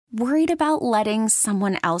Worried about letting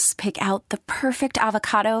someone else pick out the perfect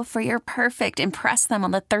avocado for your perfect impress them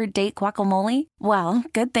on the third date guacamole? Well,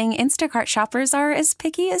 good thing Instacart shoppers are as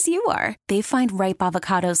picky as you are. They find ripe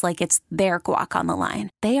avocados like it's their guac on the line.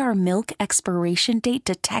 They are milk expiration date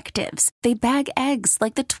detectives. They bag eggs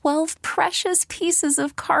like the 12 precious pieces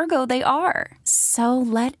of cargo they are. So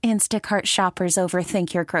let Instacart shoppers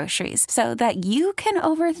overthink your groceries so that you can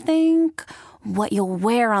overthink what you'll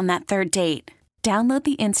wear on that third date. Download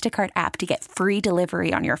the Instacart app to get free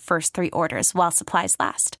delivery on your first 3 orders while supplies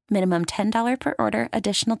last. Minimum $10 per order.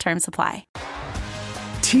 Additional terms apply.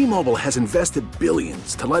 T-Mobile has invested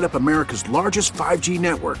billions to light up America's largest 5G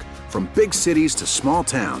network, from big cities to small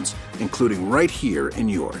towns, including right here in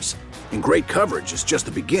yours. And great coverage is just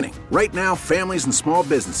the beginning. Right now, families and small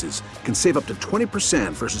businesses can save up to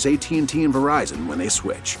 20% versus AT&T and Verizon when they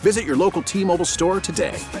switch. Visit your local T-Mobile store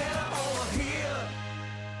today.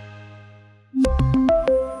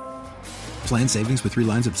 Plan savings with 3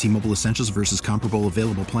 lines of T-Mobile Essentials versus comparable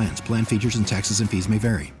available plans. Plan features and taxes and fees may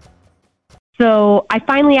vary. So I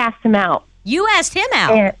finally asked him out. You asked him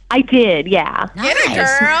out? And I did, yeah. Nice. Get it,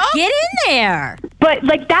 girl. Get in there. But,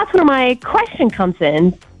 that's where my question comes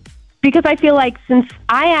in. Because I feel like since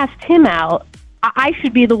I asked him out, I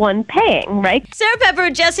should be the one paying, right? Sarah Pepper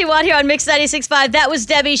and Jesse Watt here on Mix 96.5. That was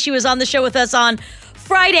Debbie. She was on the show with us on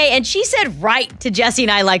Friday, and she said right to Jesse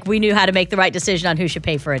and I like we knew how to make the right decision on who should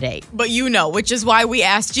pay for a date. But which is why we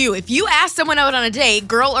asked you. If you ask someone out on a date,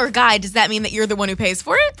 girl or guy, does that mean that you're the one who pays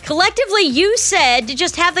for it? Collectively, you said to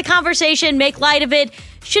just have the conversation, make light of it,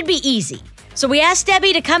 should be easy. So we asked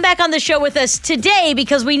Debbie to come back on the show with us today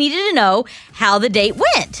because we needed to know how the date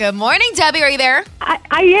went. Good morning, Debbie. Are you there?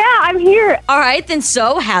 Yeah, I'm here. All right, then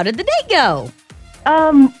so how did the date go?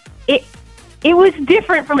 It was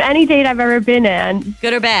different from any date I've ever been in.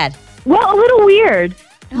 Good or bad? Well, a little weird,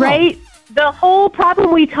 right? The whole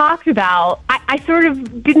problem we talked about, I sort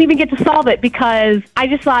of didn't even get to solve it because I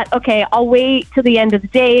just thought, okay, I'll wait till the end of the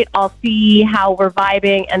date. I'll see how we're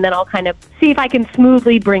vibing, and then I'll kind of see if I can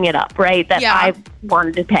smoothly bring it up, right, that I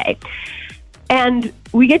wanted to pay. And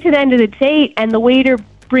we get to the end of the date, and the waiter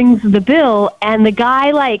brings the bill, and the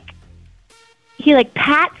guy, he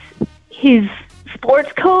pats his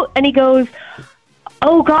sports coat, and he goes,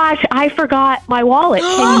 "Oh, gosh, I forgot my wallet.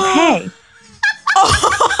 Can you pay?"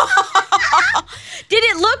 Did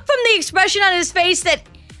it look from the expression on his face that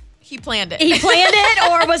he planned it? He planned it,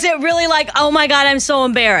 or was it really like, oh my God, I'm so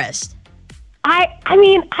embarrassed? I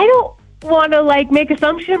mean, I don't want to make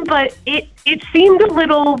assumption, but it seemed a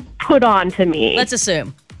little put on to me. Let's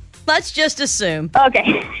assume. Let's just assume.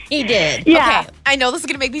 Okay. He did. Yeah. Okay. I know this is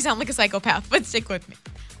going to make me sound like a psychopath, but stick with me.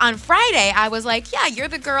 On Friday, I was like, yeah, you're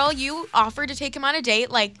the girl. You offered to take him on a date.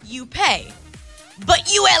 You pay.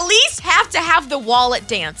 But you at least have to have the wallet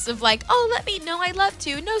dance of let me know I'd love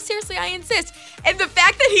to. No, seriously, I insist. And the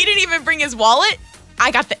fact that he didn't even bring his wallet,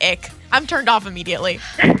 I got the ick. I'm turned off immediately.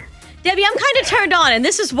 Debbie, I'm kind of turned on, and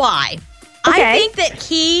this is why. Okay. I think that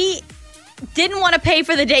he didn't want to pay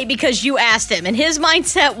for the date because you asked him. And his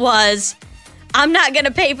mindset was, I'm not going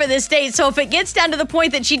to pay for this date. So if it gets down to the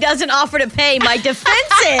point that she doesn't offer to pay, my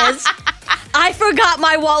defense is, I forgot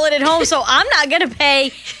my wallet at home, so I'm not going to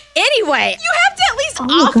pay anyway. You have to at least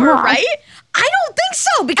offer, right? I don't think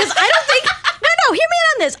so, because I don't think... No, hear me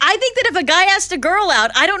on this. I think that if a guy asked a girl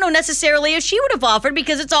out, I don't know necessarily if she would have offered,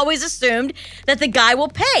 because it's always assumed that the guy will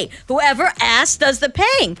pay. Whoever asks does the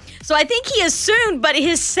paying. So I think he assumed, but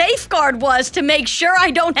his safeguard was to make sure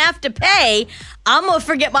I don't have to pay, I'm going to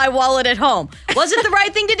forget my wallet at home. Was it the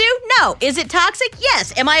right thing to do? No. Is it toxic?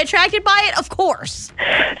 Yes. Am I attracted by it? Of course.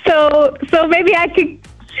 So maybe I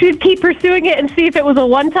should keep pursuing it and see if it was a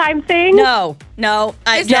one-time thing? No.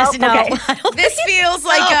 Just no. Okay. This feels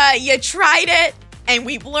like you tried it, and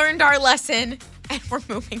we've learned our lesson, and we're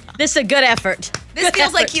moving on. This is a good effort. This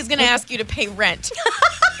feels like he's going to ask you to pay rent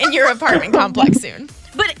in your apartment complex soon.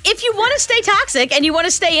 But if you want to stay toxic and you want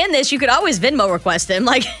to stay in this, you could always Venmo request him.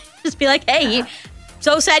 Just be like, hey,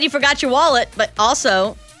 so sad you forgot your wallet, but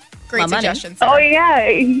also... Great suggestions. Oh, yeah.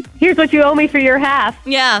 Here's what you owe me for your half.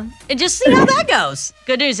 Yeah. And just see how that goes.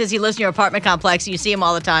 Good news is he lives in your apartment complex and you see him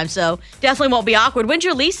all the time, so definitely won't be awkward. When's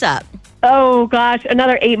your lease up? Oh, gosh.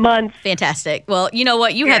 Another 8 months. Fantastic. Well, you know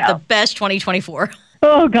what? You have the best 2024.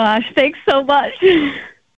 Oh, gosh. Thanks so much.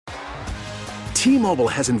 T-Mobile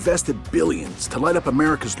has invested billions to light up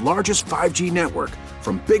America's largest 5G network,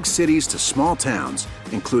 from big cities to small towns,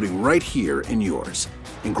 including right here in yours.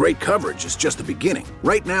 And great coverage is just the beginning.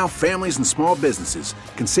 Right now, families and small businesses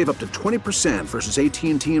can save up to 20% versus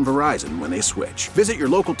AT&T and Verizon when they switch. Visit your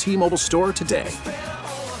local T-Mobile store today.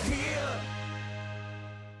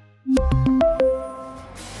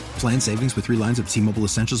 Plan savings with 3 lines of T-Mobile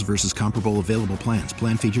Essentials versus comparable available plans.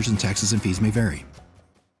 Plan features and taxes and fees may vary.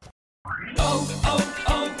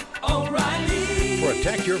 O'Reilly.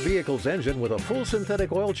 Protect your vehicle's engine with a full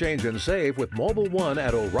synthetic oil change and save with Mobil 1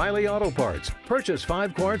 at O'Reilly Auto Parts. Purchase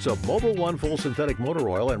 5 quarts of Mobil 1 full synthetic motor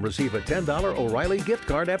oil and receive a $10 O'Reilly gift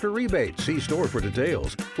card after rebate. See store for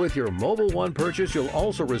details. With your Mobil 1 purchase, you'll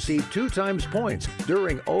also receive 2 times points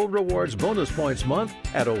during Old Rewards Bonus Points Month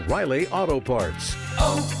at O'Reilly Auto Parts.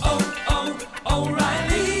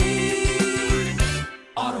 O'Reilly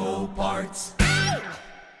Auto Parts.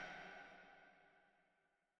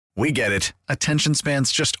 We get it. Attention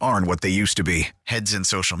spans just aren't what they used to be. Heads in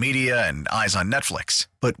social media and eyes on Netflix.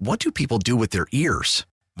 But what do people do with their ears?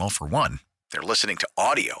 Well, for one, they're listening to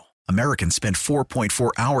audio. Americans spend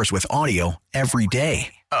 4.4 hours with audio every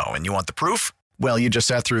day. Oh, and you want the proof? Well, you just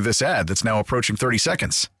sat through this ad that's now approaching 30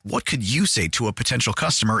 seconds. What could you say to a potential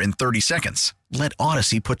customer in 30 seconds? Let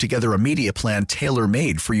Odyssey put together a media plan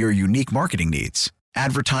tailor-made for your unique marketing needs.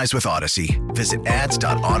 Advertise with Odyssey. Visit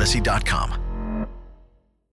ads.odyssey.com.